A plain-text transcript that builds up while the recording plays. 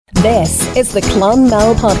This is the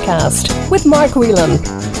Clonmel podcast with Mark Whelan.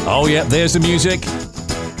 Oh yeah, there's the music.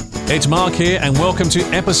 It's Mark here and welcome to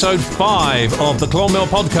episode 5 of the Clonmel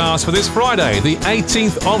podcast for this Friday, the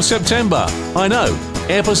 18th of September. I know,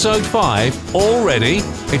 episode 5 already.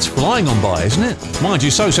 It's flying on by, isn't it? Mind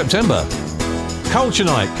you, so September. Culture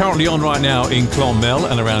Night currently on right now in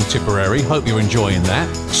Clonmel and around Tipperary. Hope you're enjoying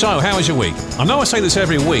that. So, how was your week? I know I say this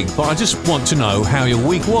every week, but I just want to know how your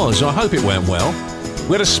week was. I hope it went well.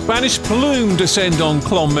 We had a Spanish plume descend on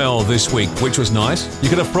Clonmel this week, which was nice. You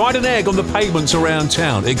could have fried an egg on the pavements around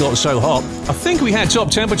town. It got so hot. I think we had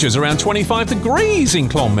top temperatures around 25 degrees in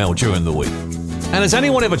Clonmel during the week. And has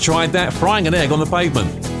anyone ever tried that, frying an egg on the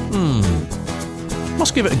pavement?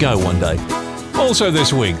 Must give it a go one day. Also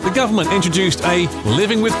this week, the government introduced a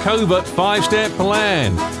Living with COVID 5-step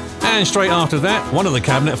plan. And straight after that, one of the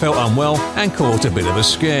cabinet felt unwell and caused a bit of a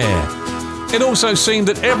scare. It also seemed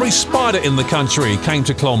that every spider in the country came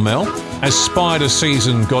to Clonmel as spider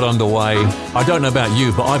season got underway. I don't know about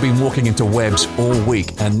you, but I've been walking into webs all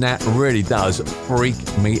week and that really does freak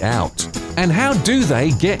me out. And how do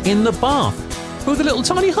they get in the bath? Through the little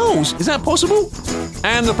tiny holes? Is that possible?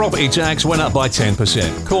 And the property tax went up by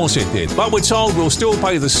 10%. Of course it did. But we're told we'll still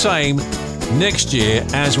pay the same next year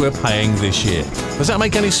as we're paying this year. Does that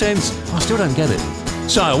make any sense? I still don't get it.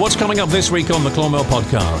 So, what's coming up this week on the Clonmel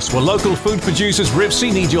podcast? Well, local food producers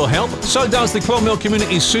Rivsey need your help. So does the Clonmel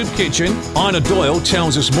Community Soup Kitchen. Ina Doyle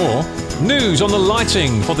tells us more. News on the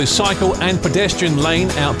lighting for the cycle and pedestrian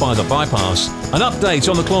lane out by the bypass. An update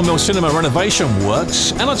on the Clonmel Cinema renovation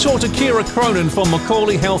works. And I talked to Kira Cronin from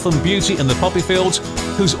Macaulay Health and Beauty in the Poppy Fields,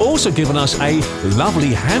 who's also given us a lovely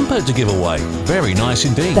hamper to give away. Very nice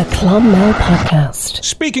indeed. The Clonmel podcast.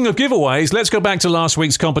 Speaking of giveaways, let's go back to last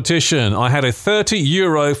week's competition. I had a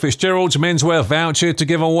 €30 Fitzgerald's menswear voucher to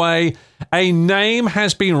give away. A name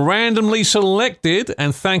has been randomly selected,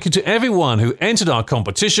 and thank you to everyone who entered our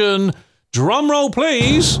competition. Drum roll,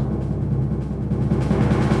 please.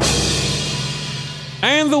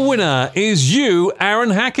 And the winner is you,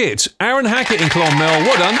 Aaron Hackett. Aaron Hackett in Clonmel,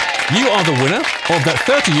 well done. You are the winner of that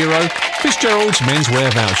 €30 Fitzgerald's menswear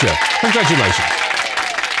voucher. Congratulations.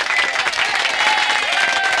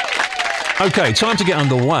 Okay, time to get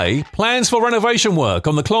underway. Plans for renovation work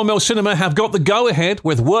on the Clonmel Cinema have got the go-ahead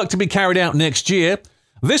with work to be carried out next year.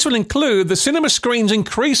 This will include the cinema screens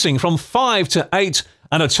increasing from 5 to 8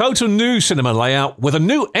 and a total new cinema layout with a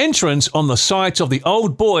new entrance on the site of the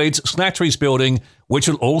old Boyd's Slattery's building, which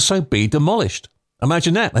will also be demolished.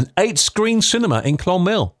 Imagine that, an 8-screen cinema in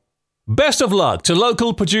Clonmel. Best of luck to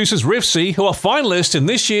local producers Rivsey, who are finalists in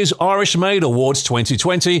this year's Irish Made Awards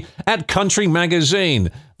 2020 at Country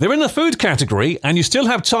Magazine. They're in the food category and you still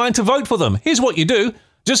have time to vote for them. Here's what you do.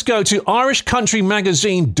 Just go to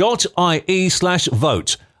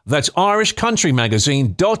irishcountrymagazine.ie/vote. That's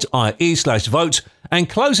irishcountrymagazine.ie/vote. And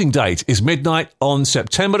closing date is midnight on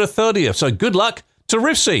September the 30th. So good luck to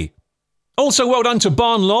Rivsey. Also, well done to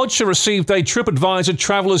Barn Lodge, who received a TripAdvisor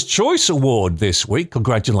Traveller's Choice Award this week.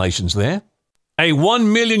 Congratulations there. A €1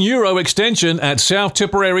 million extension at South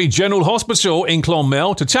Tipperary General Hospital in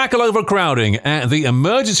Clonmel to tackle overcrowding at the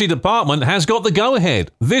emergency department has got the go-ahead.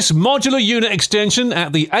 This modular unit extension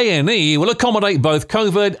at the A&E will accommodate both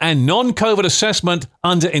COVID and non-COVID assessment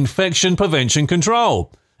under infection prevention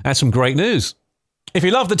control. That's some great news. If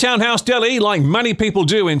you love the Townhouse Deli, like many people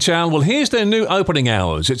do in town, well, here's their new opening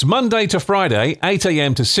hours. It's Monday to Friday, 8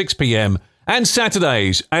 a.m. to 6 p.m, and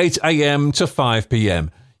Saturdays, 8 a.m. to 5 p.m.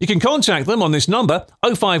 You can contact them on this number,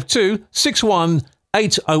 052 61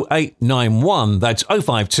 80891. That's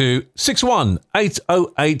 052 61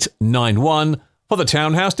 80891 for the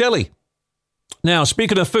Townhouse Deli. Now,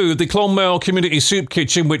 speaking of food, the Clonmel Community Soup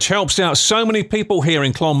Kitchen, which helps out so many people here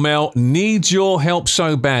in Clonmel, needs your help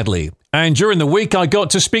so badly. And during the week, I got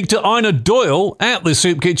to speak to Ina Doyle at the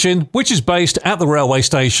Soup Kitchen, which is based at the railway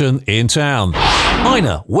station in town.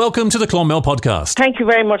 Ina, welcome to the Clonmel podcast. Thank you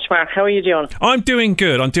very much, Mark. How are you doing? I'm doing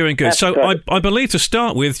good. That's so good. I believe to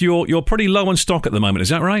start with, you're pretty low on stock at the moment. Is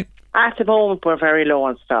that right? At the moment, we're very low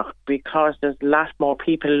on stock because there's a lot more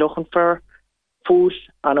people looking for food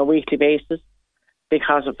on a weekly basis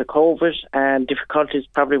because of the COVID and difficulties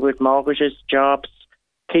probably with mortgages, jobs,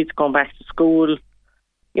 kids going back to school.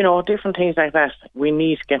 You know, different things like that. We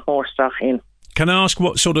need to get more stock in. Can I ask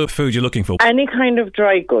what sort of food you're looking for? Any kind of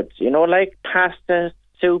dry goods, you know, like pasta,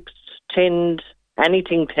 soups, tinned,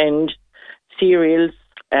 anything tinned, cereals,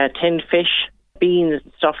 tinned fish, beans,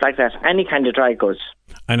 stuff like that. Any kind of dry goods.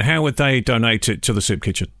 And how would they donate it to the Soup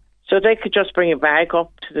Kitchen? So they could just bring a bag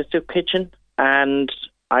up to the Soup Kitchen and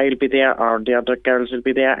I'll be there or the other girls will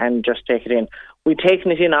be there and just take it in. We're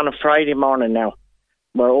taking it in on a Friday morning now.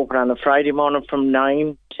 We're open on a Friday morning from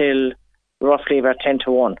 9 till roughly about 10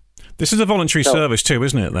 to 1. This is a voluntary service too,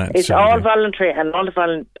 isn't it? It's all voluntary, and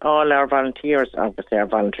all our volunteers, obviously, are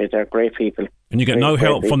voluntary. They're great people. And you get no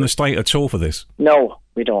help from the state at all for this? No,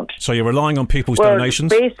 we don't. So you're relying on people's We're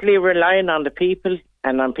donations? basically relying on the people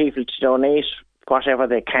and on people to donate whatever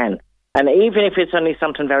they can. And even if it's only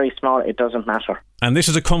something very small, it doesn't matter. And this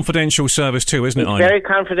is a confidential service too, isn't it, It's Ina? very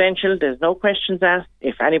confidential. There's no questions asked.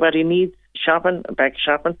 If anybody needs shopping, bag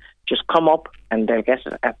shopping, just come up and they'll get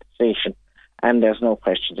it at the station. And there's no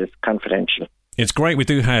questions. It's confidential. It's great we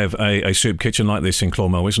do have a soup kitchen like this in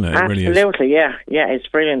Clonmel, isn't it? It really is. Absolutely, yeah. Yeah, it's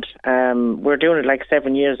brilliant. We're doing it like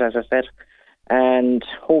 7 years, as I said, and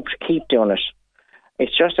hope to keep doing it.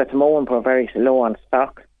 It's just at the moment we're very low on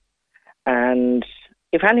stock. And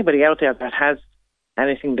if anybody out there that has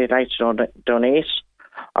anything they'd like to donate,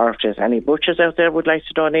 or if there's any butchers out there would like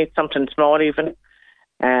to donate, something small even,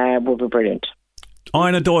 would be brilliant.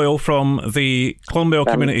 Ina Doyle from the Clonmel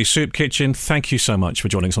Community Soup Kitchen, thank you so much for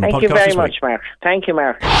joining us on the podcast. Thank you very much, Mark. Thank you,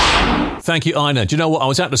 Mark. Thank you, Ina. Do you know what? I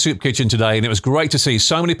was at the soup kitchen today and it was great to see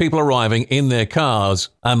so many people arriving in their cars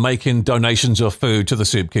and making donations of food to the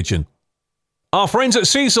soup kitchen. Our friends at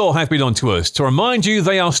Seesaw have been on to us to remind you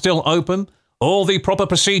they are still open. All the proper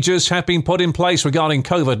procedures have been put in place regarding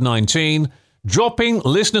COVID-19. Drop-in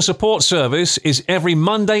listener support service is every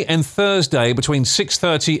Monday and Thursday between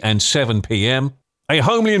 6:30 and 7 p.m. A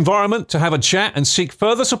homely environment to have a chat and seek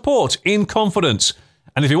further support in confidence.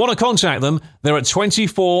 And if you want to contact them, they're at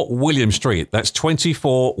 24 William Street. That's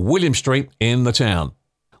 24 William Street in the town.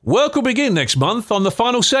 Work will begin next month on the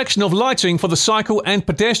final section of lighting for the cycle and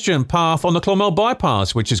pedestrian path on the Clonmel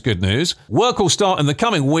bypass, which is good news. Work will start in the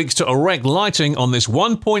coming weeks to erect lighting on this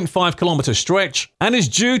 1.5 kilometre stretch and is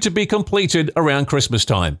due to be completed around Christmas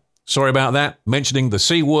time. Sorry about that, mentioning the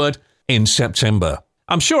C word in September.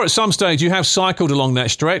 I'm sure at some stage you have cycled along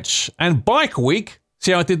that stretch, and Bike Week,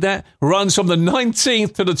 see how I did that, runs from the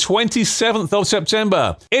 19th to the 27th of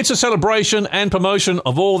September. It's a celebration and promotion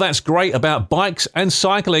of all that's great about bikes and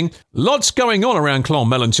cycling. Lots going on around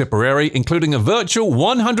Clonmel and Tipperary, including a virtual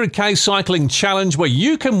 100k cycling challenge where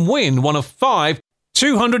you can win one of 5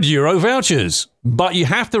 €200 vouchers. But you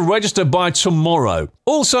have to register by tomorrow.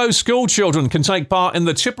 Also, school children can take part in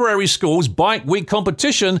the Tipperary Schools Bike Week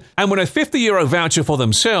competition and win a €50 voucher for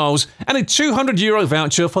themselves and a €200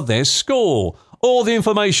 voucher for their school. All the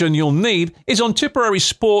information you'll need is on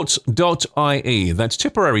tipperarysports.ie. That's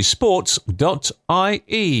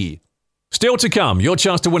tipperarysports.ie. Still to come, your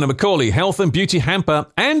chance to win a Macaulay Health and Beauty hamper,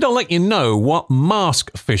 and I'll let you know what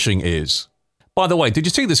mask fishing is. By the way, did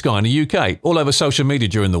you see this guy in the UK? All over social media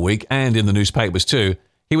during the week and in the newspapers too.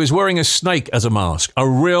 He was wearing a snake as a mask, a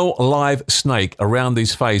real live snake around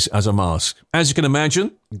his face as a mask. As you can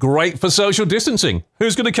imagine, great for social distancing.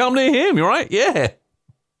 Who's going to come near him, right? Yeah.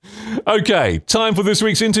 Okay, time for this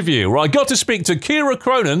week's interview where I got to speak to Kira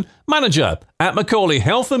Cronin, manager at Macaulay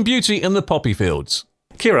Health and Beauty in the Poppy Fields.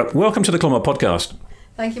 Kira, welcome to the Clonmel podcast.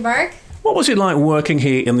 Thank you, Mark. What was it like working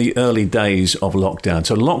here in the early days of lockdown?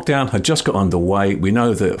 So lockdown had just got underway. We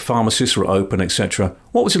know that pharmacists were open, etc.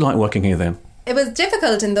 What was it like working here then? It was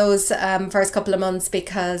difficult in those first couple of months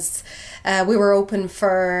because we were open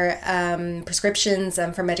for prescriptions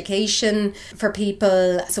and for medication for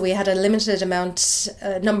people. So we had a limited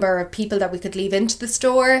number of people that we could leave into the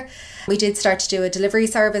store. We did start to do a delivery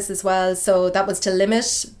service as well. So that was to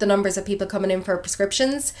limit the numbers of people coming in for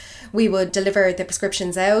prescriptions. We would deliver the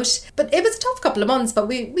prescriptions out. But it was a tough couple of months, but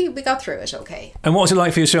we got through it okay. And what was it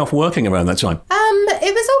like for yourself working around that time?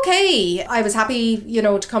 It was okay. I was happy,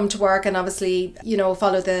 to come to work and obviously,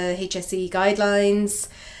 follow the HSE guidelines.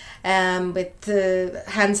 With the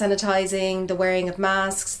hand sanitising, the wearing of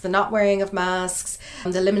masks, the not wearing of masks,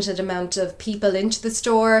 the limited amount of people into the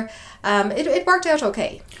store. It worked out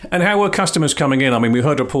okay. And how were customers coming in? I mean, we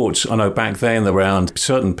heard reports, I know back then, around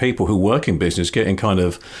certain people who work in business getting kind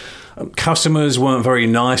of... Customers weren't very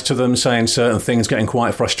nice to them, saying certain things, getting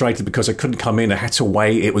quite frustrated because they couldn't come in, they had to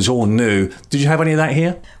wait, it was all new. Did you have any of that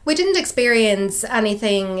here? We didn't experience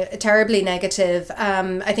anything terribly negative.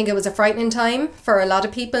 I think it was a frightening time for a lot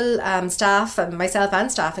of people, staff, and myself and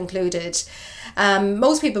staff included.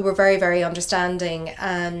 Most people were very, very understanding,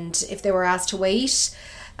 and if they were asked to wait,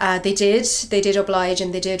 they did oblige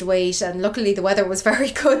and they did wait, and luckily the weather was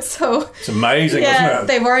very good, so it's amazing, wasn't it?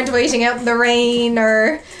 They weren't waiting out in the rain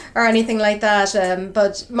or anything like that,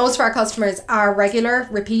 but most of our customers are regular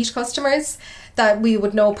repeat customers that we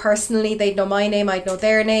would know personally. They'd know my name, I'd know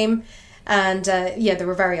their name, And they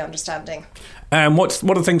were very understanding. And what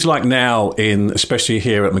are things like now, especially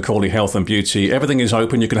here at Macaulay Health and Beauty? Everything is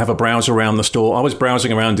open. You can have a browse around the store. I was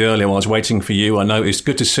browsing around earlier while I was waiting for you. I noticed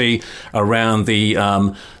good to see around the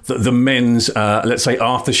men's, let's say,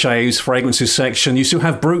 aftershaves, fragrances section. You still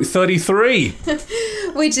have Brut 33.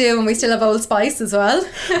 We do, and we still have Old Spice as well.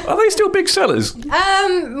 Are they still big sellers?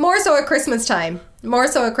 More so at Christmas time.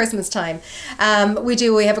 We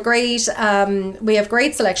do. We have a great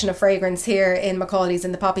selection of fragrance here in Macaulay's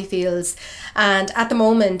in the poppy fields. And at the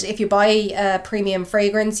moment, if you buy a premium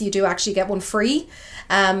fragrance, you do actually get one free.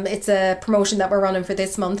 It's a promotion that we're running for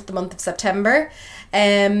this month, the month of September.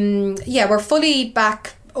 We're fully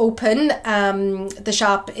back open. The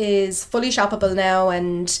shop is fully shoppable now,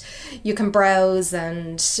 and you can browse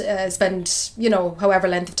and spend however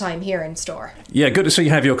length of time here in store. Yeah, good to see you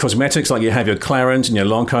have your cosmetics, like you have your Clarins and your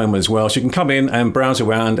Lancôme as well, so you can come in and browse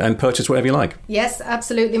around and purchase whatever you like. Yes,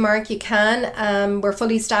 absolutely, Mark, you can. We're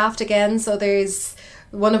fully staffed again, so there's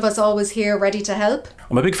one of us always here ready to help.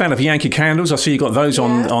 I'm a big fan of Yankee candles. I see you got those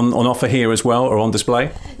on offer here as well, or on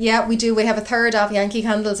display. Yeah, we do. We have a third of Yankee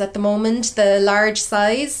candles at the moment, the large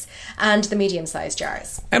size and the medium size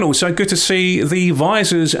jars. And also good to see the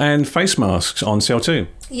visors and face masks on sale too.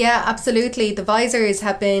 Yeah, absolutely. The visors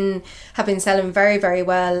have been selling very, very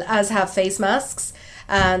well, as have face masks.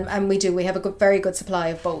 And we have a very good supply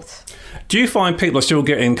of both. Do you find people are still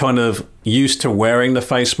getting kind of used to wearing the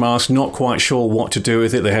face mask, not quite sure what to do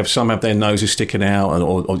with it? Some have their noses sticking out,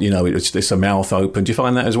 or it's a mouth open. Do you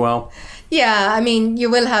find that as well? Yeah, I mean, you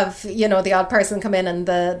will have, the odd person come in and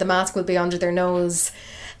the mask will be under their nose.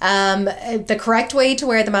 The correct way to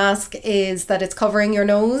wear the mask is that it's covering your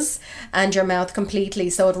nose and your mouth completely.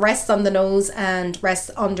 So it rests on the nose and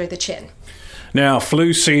rests under the chin. Now,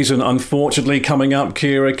 flu season, unfortunately, coming up,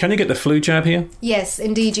 Ciara. Can you get the flu jab here? Yes,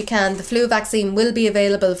 indeed you can. The flu vaccine will be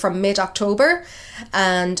available from mid-October,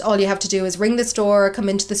 and all you have to do is ring the store, come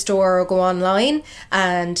into the store, or go online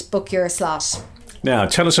and book your slot. Now,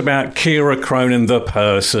 tell us about Ciara Cronin, the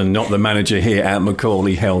person, not the manager here at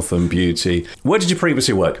Macaulay Health and Beauty. Where did you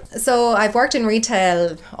previously work? So I've worked in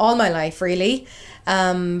retail all my life, really.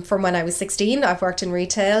 From when I was 16, I've worked in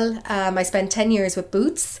retail. I spent 10 years with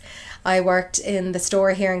Boots. I worked in the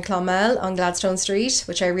store here in Clonmel on Gladstone Street,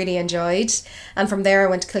 which I really enjoyed. And from there I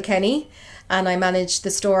went to Kilkenny, and I managed the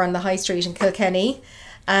store on the High Street in Kilkenny.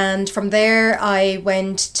 And from there I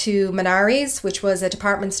went to Menari's, which was a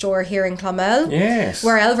department store here in Clonmel. Yes.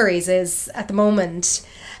 Where Elvery's is at the moment.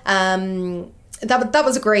 That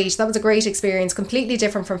was a great experience, completely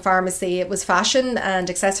different from pharmacy. It was fashion and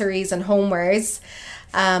accessories and homewares,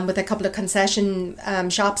 with a couple of concession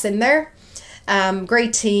shops in there.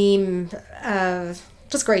 Great team,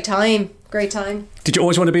 just great time. Did you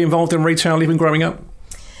always want to be involved in retail, even growing up?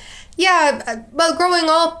 Yeah, well, growing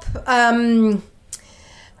up,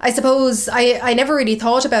 I suppose I never really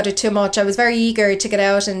thought about it too much. I was very eager to get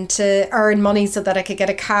out and to earn money so that I could get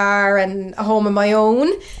a car and a home of my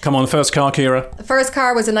own. Come on, first car, Ciara? The first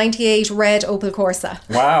car was a 98 red Opel Corsa.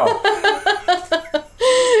 Wow.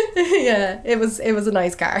 Yeah, it was a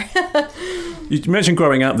nice car. You mentioned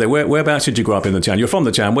growing up there. Whereabouts did you grow up in the town? You're from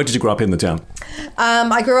the town. Where did you grow up in the town?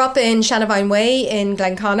 I grew up in Shanavine Way in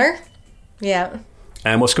Glenconnor. Yeah.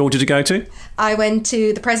 And what school did you go to? I went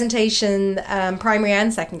to the Presentation primary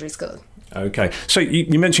and secondary school. Okay. So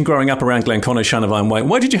you mentioned growing up around Glenconnor, Shanavine Way.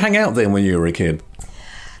 Where did you hang out then when you were a kid?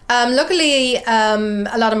 Luckily,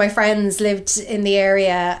 a lot of my friends lived in the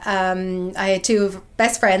area. I had two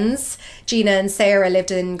best friends, Gina and Sarah,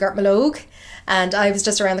 lived in Gertmalogue, and I was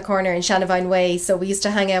just around the corner in Shanavine Way, so we used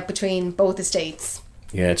to hang out between both estates.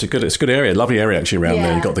 Yeah, it's a good area, lovely area actually around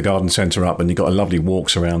there. You've got the garden centre up and you've got a lovely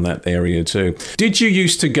walks around that area too. Did you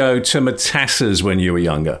used to go to Matassa's when you were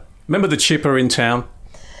younger? Remember the chipper in town?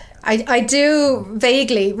 I do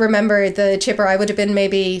vaguely remember the chipper. I would have been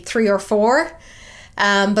maybe 3 or 4.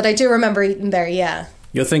 But I do remember eating there, yeah.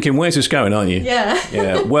 You're thinking, where's this going, aren't you? Yeah.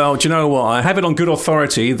 Yeah. Well, do you know what? I have it on good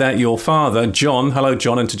authority that your father, John, hello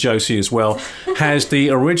John, and to Josie as well, has the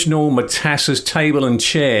original Matassa's table and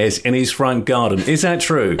chairs in his front garden. Is that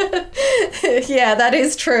true? Yeah, that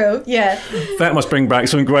is true. Yeah. That must bring back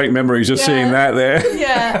some great memories of seeing that there.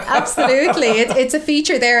 Yeah, absolutely. It's a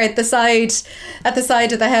feature there at the side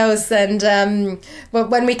of the house, and but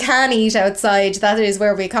when we can eat outside, that is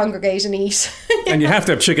where we congregate and eat. And you have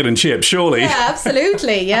to have chicken and chips, surely. Yeah,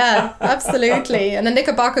 absolutely. Yeah, absolutely. And a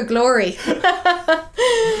Knickerbocker glory.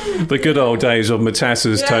 The good old days of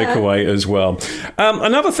Matassa's takeaway as well.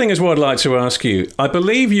 Another thing as well I'd like to ask you. I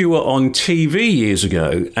believe you were on TV years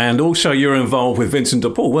ago, and also you're involved with Vincent de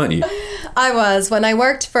Paul, weren't you? I was. When I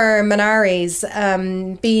worked for Menares,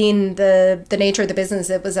 being the nature of the business,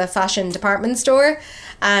 it was a fashion department store,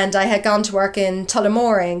 and I had gone to work in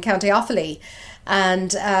Tullamore in County Offaly.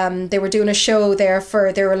 And they were doing a show there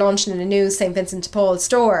they were launching a new St. Vincent de Paul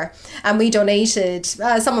store, and we donated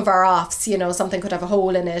some of our offs, something could have a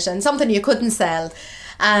hole in it and something you couldn't sell.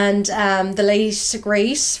 And the late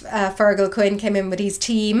great Fergal Quinn came in with his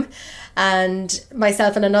team, and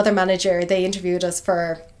myself and another manager, they interviewed us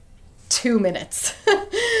for 2 minutes.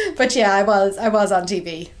 But yeah, I was on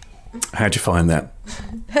TV. How'd you find that?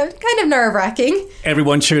 Kind of nerve-wracking.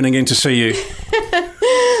 Everyone tuning in to see you.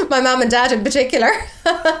 My mum and dad in particular.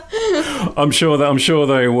 I'm sure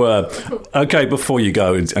they were. Okay, before you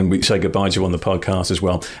go and we say goodbye to you on the podcast as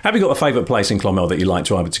well, have you got a favourite place in Clonmel that you like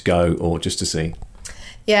to either to go or just to see?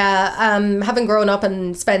 Yeah, having grown up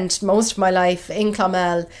and spent most of my life in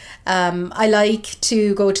Clonmel, I like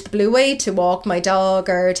to go to the Blue Way to walk my dog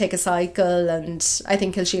or take a cycle, and I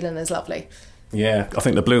think Kilsheelan is lovely. Yeah, I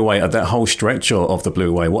think the Blue Way, that whole stretch of the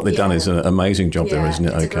Blue Way, what they've done is an amazing job there, isn't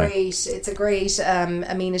it? It's a great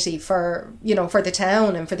amenity for the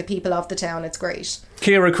town and for the people of the town. It's great.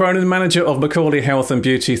 Ciara Cronin, manager of Macaulay Health and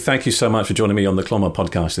Beauty, thank you so much for joining me on the Clonmel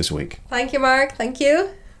podcast this week. Thank you, Mark. Thank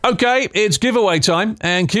you. Okay, it's giveaway time,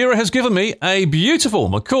 and Ciara has given me a beautiful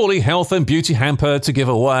Macaulay Health and Beauty hamper to give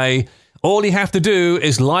away. All you have to do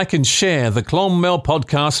is like and share the Clonmel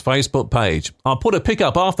Podcast Facebook page. I'll put a pick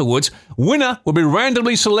up afterwards. Winner will be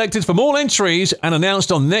randomly selected from all entries and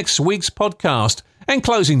announced on next week's podcast. And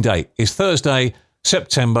closing date is Thursday,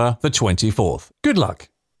 September the 24th. Good luck.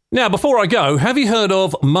 Now, before I go, have you heard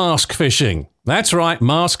of mask fishing? That's right,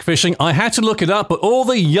 mask fishing. I had to look it up, but all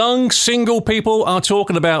the young single people are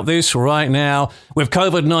talking about this right now. With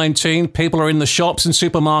COVID-19, people are in the shops and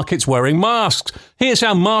supermarkets wearing masks. Here's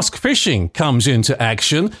how mask fishing comes into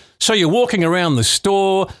action. So you're walking around the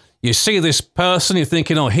store, you see this person, you're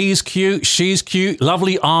thinking, oh, he's cute, she's cute,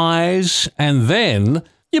 lovely eyes, and then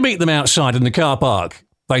you meet them outside in the car park.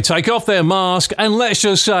 They take off their mask, and let's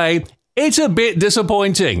just say, it's a bit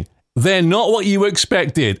disappointing. They're not what you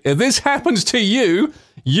expected. If this happens to you,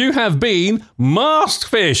 you have been mask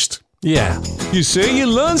fished. Yeah. You see, you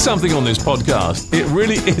learn something on this podcast. It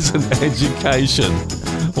really is an education.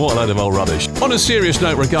 What a load of old rubbish. On a serious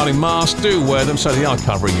note regarding masks, do wear them so they are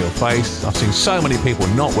covering your face. I've seen so many people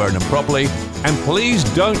not wearing them properly. And please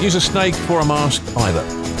don't use a snake for a mask either.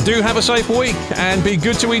 Do have a safe week and be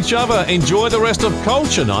good to each other. Enjoy the rest of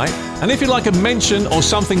Culture Night. And if you'd like a mention or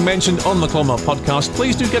something mentioned on the Clonmel Podcast,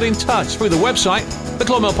 please do get in touch through the website,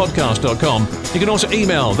 theclonmelpodcast.com. You can also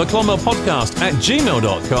email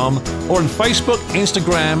theclonmelpodcast@gmail.com or on Facebook,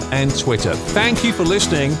 Instagram and Twitter. Thank you for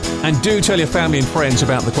listening, and do tell your family and friends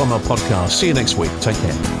about the Clonmel Podcast. See you next week. Take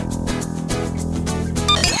care.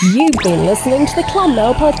 You've been listening to the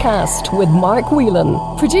Clonmel Podcast with Mark Whelan,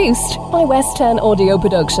 produced by West 10 Audio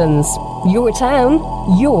Productions. Your town,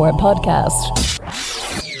 your podcast.